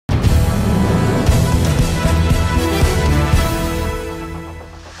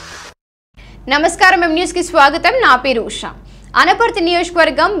నమస్కారం M news కి స్వాగతం నా పేరు ఉషా అనపర్తి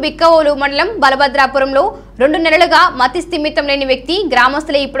నియోజకవర్గం బిక్కవోలు మండలం బలభద్రాపురంలో 2 నెలలుగా మతిస్థిమితం లేని వ్యక్తి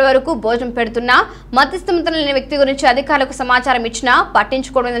గ్రామస్తులే ఇప్పటివరకు భోజనం పెడుతున్నా మతిస్థిమితం లేని వ్యక్తి గురించి అధికారులకు సమాచారం ఇచ్చినా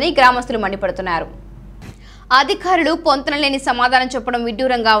పట్టించుకోవడంలేదని గ్రామస్తులు మండిపడుతున్నారు అధికారులు పొంతనలేని సమాధానం చెప్పడం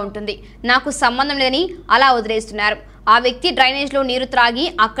విడ్డూరంగా ఉంటుంది నాకు సంబంధం లేదని అలా వదిలేస్తున్నారు ఆ వ్యక్తి డ్రైనేజ్ లో నీరు త్రాగి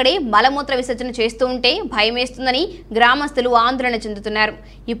అక్కడే మలమూత్ర విసర్జన చేస్తూ ఉంటే భయమేస్తుందని గ్రామస్తులు ఆందోళన చెందుతున్నారు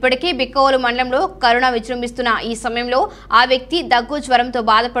ఇప్పటికే బిక్కవోలు మండలంలో కరోనా విజృంభిస్తున్న ఈ సమయంలో ఆ వ్యక్తి దగ్గు జ్వరంతో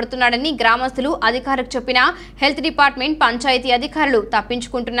బాధపడుతున్నాడని గ్రామస్తులు అధికారులకు చెప్పినా హెల్త్ డిపార్ట్మెంట్ పంచాయతీ అధికారులు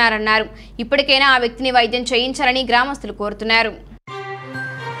తప్పించుకుంటున్నారన్నారు ఇప్పటికైనా ఆ వ్యక్తిని వైద్యం చేయించాలని గ్రామస్తులు కోరుతున్నారు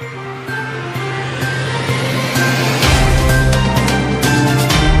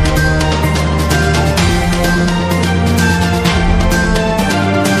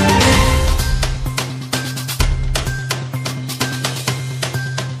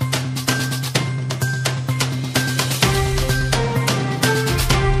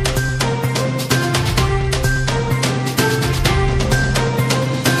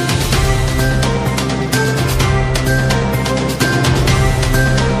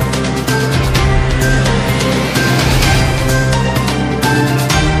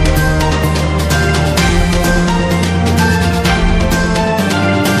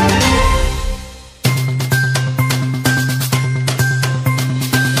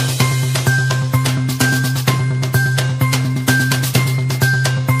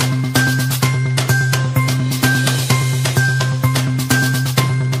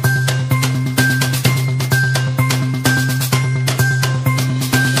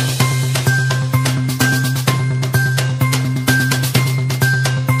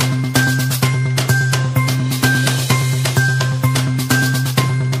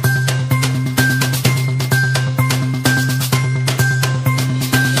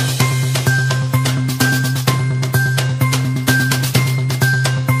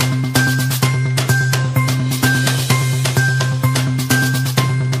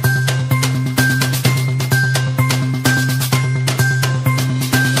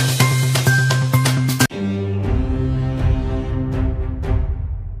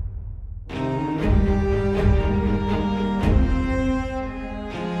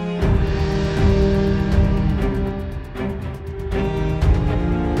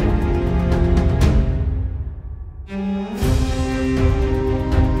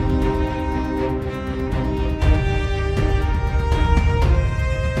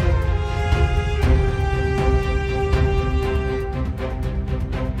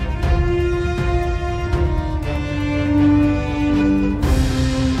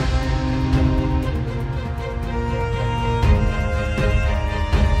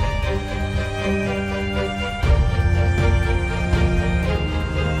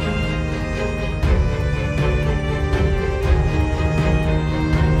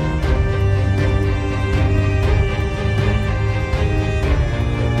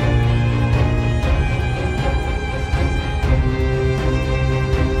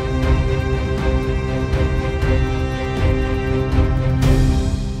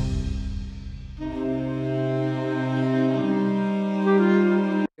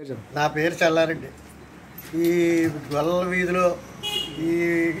నా పేరు చల్లారెడ్డి. ఈ గొల్ల వీధిలో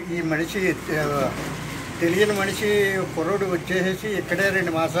ఈ మనిషి తెలియని మనిషి కుర్రోడు వచ్చేసి ఇక్కడే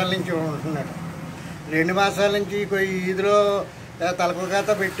 2 మాసాల నుంచి ఉంటున్నాడు. 2 మాసాల నుంచి వీధిలో తలపకాత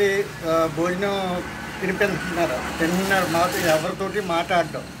పెట్టి భోజనం తింటున్నారు మాతో ఎవరితోటి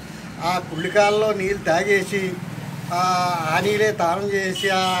మాట్లాడడం. ఆ కుళ్ళికాల్లో నీళ్ళు తాగేసి ఆ నీళ్ళే తానం చేసి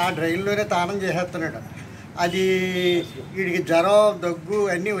ఆ డ్రైన్లోనే తానం చేసేస్తున్నాడు. అది వీడికి జ్వరం దగ్గు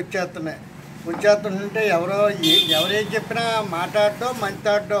అన్నీ వచ్చేస్తుంటే ఎవరేం చెప్పినా మాట్లాడడం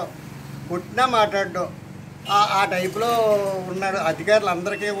మంతాడడం కొట్టినా మాట్లాడడం ఆ టైపులో ఉన్నాడు.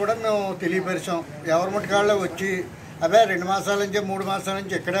 అధికారులందరికీ కూడా మేము తెలియపరిచాం. ఎవరి మట్టుకాళ్ళలో వచ్చి అదే 2 మాసాల నుంచి 3 మాసాల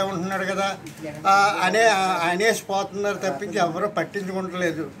నుంచి ఇక్కడే ఉంటున్నాడు కదా అనేసిపోతున్నారు తప్పించి ఎవరో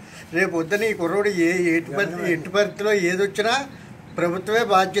పట్టించుకుంటలేదు. రేపు వద్దని ఈ కుర్రోడు ఎట్టి పరిస్థితిలో ఏది వచ్చినా ప్రభుత్వమే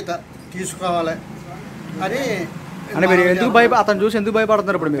బాధ్యత తీసుకోవాలి అని. అతను చూసి ఎందుకు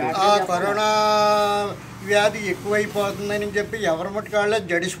భయపడుతున్నారు? ఇప్పుడు మీరు కరోనా వ్యాధి ఎక్కువైపోతుందని చెప్పి ఎవరి మట్టుకాళ్ళే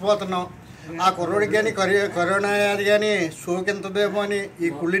జడిసిపోతున్నాం. ఆ కుర్రోడికి కానీ కరోనా వ్యాధి కానీ సోకింతదేమో అని ఈ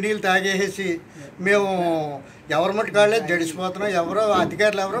కుళ్ళి నీళ్ళు తాగేసి మేము ఎవరి మట్టుకాళ్ళే జడిసిపోతున్నాం.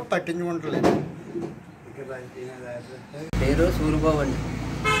 అధికారులు ఎవరో పట్టించుకుంటలేదు. పేరు సూరిబాబు అండి.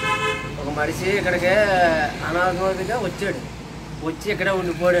 ఒక మనిషి ఇక్కడికే అనాథగా వచ్చి ఇక్కడే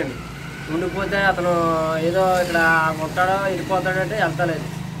ఉండిపోయాడండి. ఉండిపోతే అతను ఏదో ఇక్కడ ఉంటాడో వెళ్ళిపోతాడంటే వెళ్తలేదు.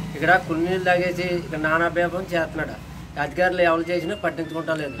 ఇక్కడ కుళ్ళి నీళ్ళు తాగేసి ఇక్కడ నానా బేపం చేస్తున్నాడు. అధికారులు ఎవరు చేసినా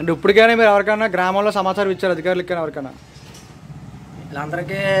పట్టించుకుంటా లేదు. అంటే ఇప్పటికైనా మీరు ఎవరికైనా గ్రామంలో సమాచారం ఇచ్చారు అధికారులకి ఎవరికైనా?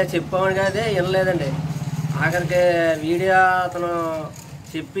 వీళ్ళందరికీ చెప్పామని కానీ వినలేదండి. ఆఖరికి వీడియో అతను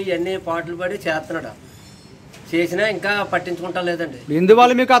చెప్పి అన్ని పాటలు పడి చేస్తున్నాడు, చేసినా ఇంకా పట్టించుకుంటా లేదండి.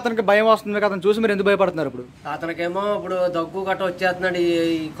 ఎందువల్ల మీకు అతనికి భయం వస్తుంది? మీకు అతను చూసి మీరు ఎందుకు భయపడుతున్నారు? ఇప్పుడు అతనికేమో ఇప్పుడు దగ్గు గట్ట వచ్చేస్తున్నాడు.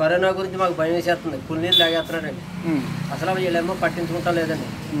 ఈ కరోనా గురించి మాకు భయం వేసేస్తుంది, పుల్నీళ్ళు తాగేస్తున్నాడండి. అసలు వీళ్ళేమో పట్టించుకుంటా లేదండి.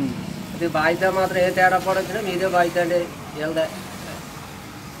 ఇది బాధ్యత మాత్రం ఏ తేడా పడొచ్చినా మీదే బాధ్యత అండి వీళ్ళదే.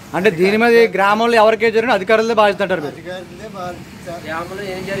 అంటే దీని మీద గ్రామంలో ఎవరికే జరిగిన అధికారులదే బాధ్యత అంటారు? గ్రామంలో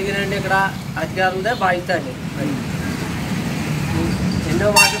ఏం జరిగినండి ఇక్కడ అధికారులదే బాధ్యత అండి. ఎన్నో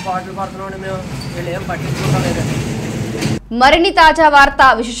పాటలు పడుతున్నాం మేము, వీళ్ళు ఏం పట్టించుకోవడం లేదండి. మరిన్ని తాజా వార్తా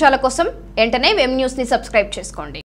విశేషాల కోసం వెంటనే వెమ్ న్యూస్ ని సబ్స్క్రైబ్ చేసుకోండి.